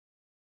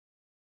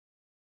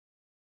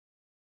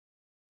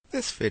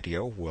This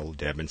video will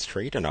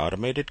demonstrate an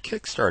automated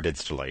Kickstart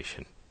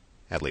installation,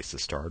 at least the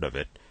start of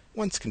it.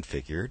 Once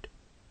configured,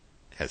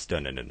 as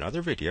done in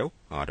another video,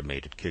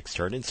 automated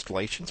Kickstart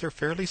installations are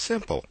fairly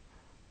simple.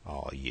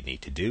 All you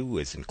need to do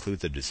is include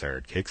the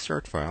desired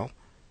Kickstart file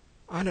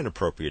on an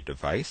appropriate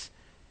device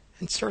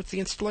and start the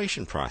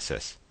installation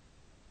process.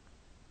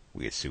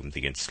 We assume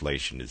the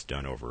installation is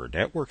done over a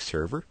network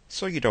server,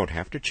 so you don't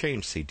have to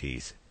change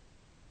CDs.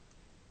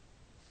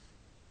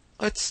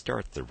 Let's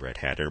start the Red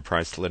Hat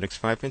Enterprise Linux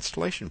 5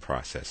 installation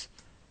process.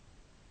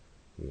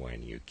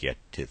 When you get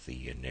to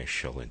the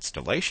initial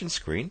installation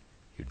screen,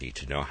 you need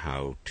to know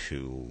how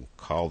to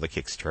call the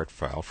Kickstart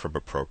file from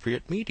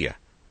appropriate media.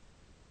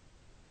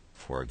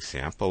 For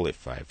example,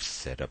 if I've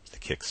set up the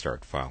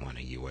Kickstart file on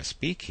a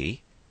USB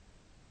key,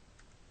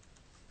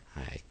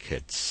 I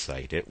could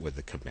cite it with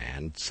a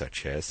command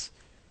such as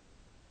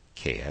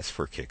ks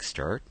for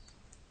Kickstart,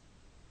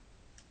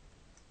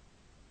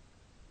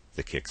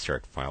 the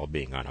Kickstart file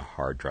being on a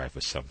hard drive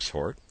of some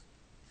sort.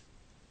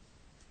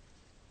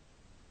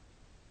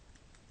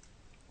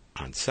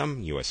 On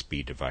some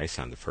USB device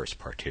on the first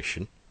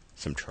partition,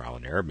 some trial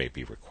and error may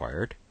be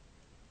required.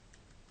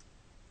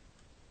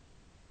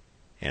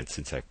 And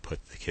since I've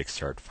put the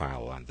Kickstart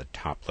file on the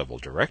top level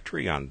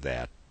directory on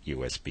that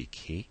USB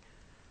key,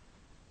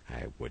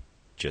 I would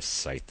just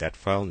cite that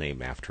file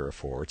name after a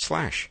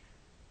 /.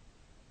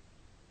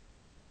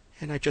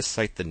 And I just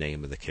cite the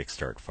name of the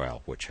Kickstart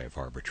file, which I've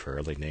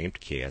arbitrarily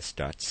named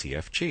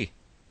ks.cfg.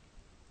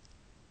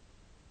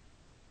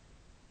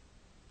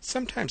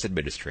 Sometimes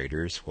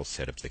administrators will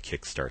set up the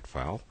Kickstart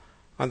file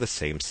on the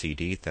same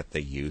CD that they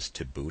use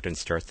to boot and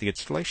start the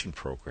installation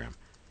program.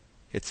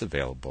 It's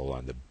available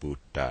on the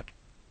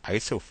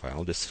boot.iso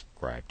file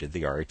described in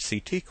the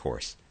RHCE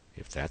course.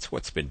 If that's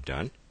what's been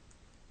done,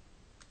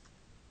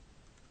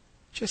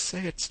 just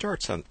say it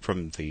starts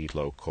from the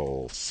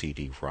local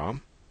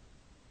CD-ROM.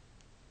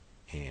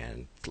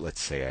 And let's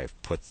say I've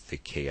put the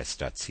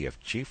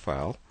ks.cfg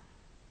file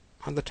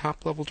on the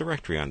top level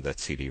directory on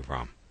that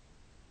CD-ROM.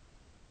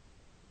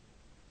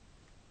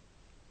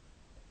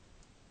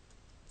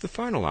 The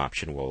final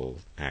option we'll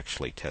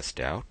actually test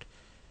out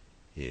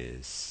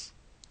is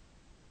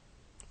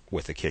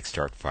with a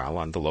Kickstart file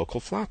on the local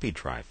floppy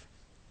drive.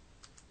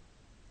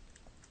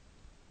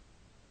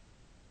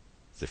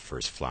 The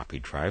first floppy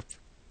drive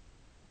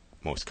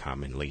most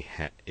commonly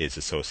is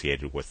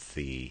associated with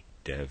the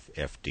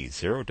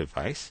dev-fd0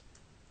 device.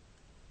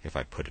 If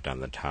I put it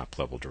on the top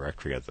level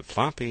directory of the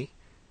floppy,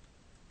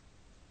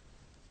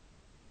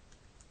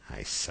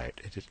 I cite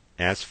it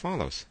as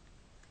follows.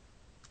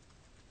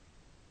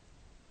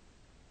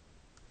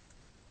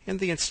 And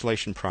the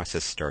installation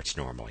process starts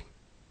normally.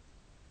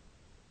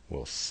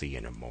 We'll see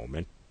in a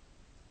moment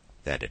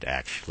that it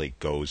actually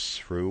goes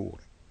through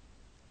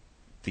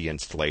the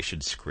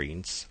installation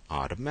screens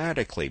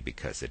automatically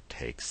because it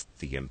takes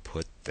the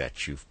input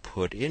that you've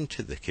put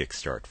into the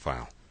Kickstart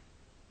file.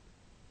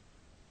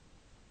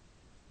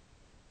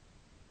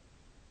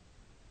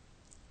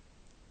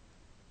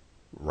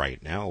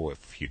 Right now,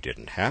 if you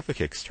didn't have a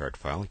Kickstart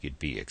file, you'd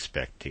be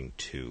expecting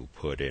to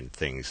put in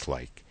things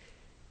like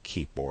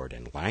keyboard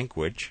and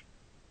language.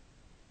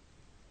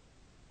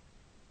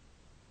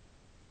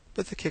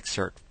 But the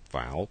Kickstart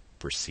file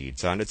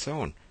proceeds on its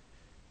own.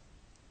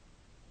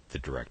 The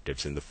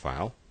directives in the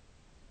file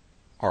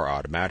are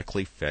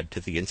automatically fed to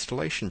the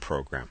installation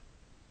program.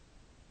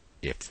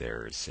 If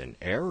there's an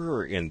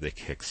error in the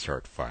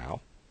Kickstart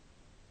file,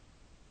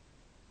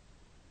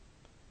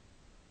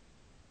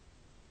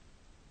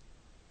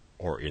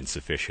 or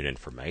insufficient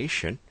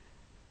information,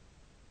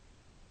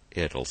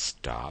 it'll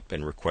stop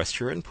and request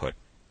your input.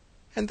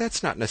 And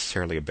that's not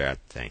necessarily a bad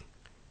thing.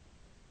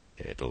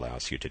 It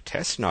allows you to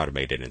test an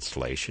automated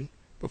installation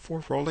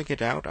before rolling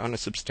it out on a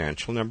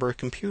substantial number of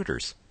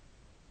computers.